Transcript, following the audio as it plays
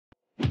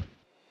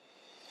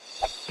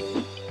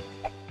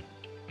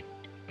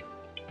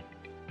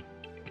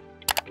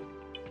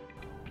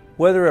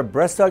Whether a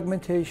breast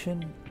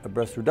augmentation, a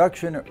breast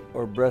reduction,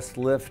 or breast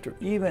lift, or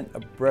even a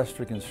breast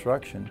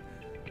reconstruction,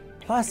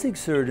 plastic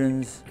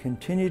surgeons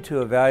continue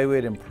to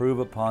evaluate and improve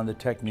upon the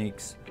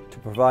techniques to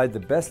provide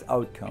the best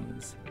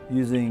outcomes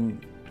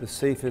using the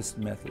safest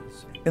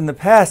methods. In the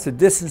past, the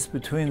distance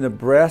between the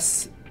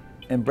breasts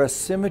and breast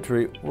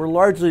symmetry were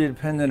largely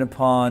dependent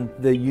upon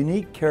the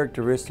unique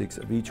characteristics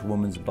of each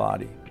woman's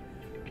body.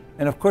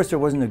 And of course, there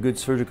wasn't a good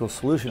surgical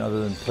solution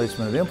other than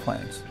placement of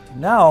implants.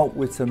 Now,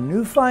 with some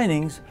new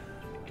findings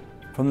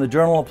from the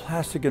Journal of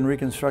Plastic and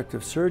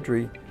Reconstructive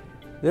Surgery,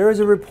 there is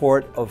a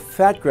report of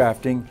fat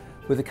grafting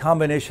with a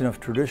combination of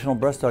traditional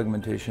breast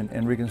augmentation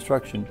and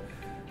reconstruction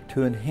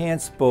to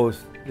enhance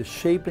both the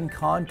shape and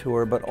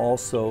contour, but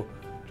also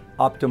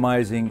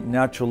optimizing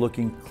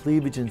natural-looking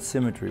cleavage and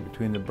symmetry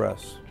between the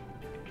breasts.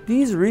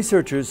 These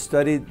researchers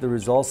studied the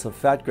results of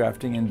fat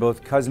grafting in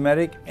both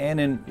cosmetic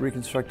and in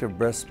reconstructive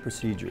breast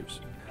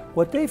procedures.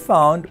 What they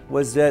found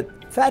was that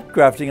fat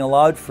grafting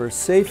allowed for a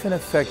safe and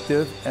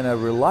effective and a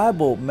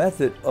reliable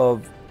method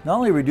of not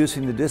only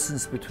reducing the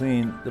distance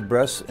between the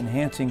breasts,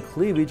 enhancing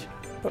cleavage,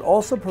 but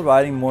also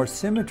providing more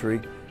symmetry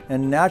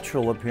and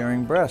natural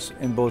appearing breasts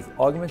in both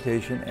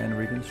augmentation and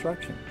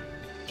reconstruction.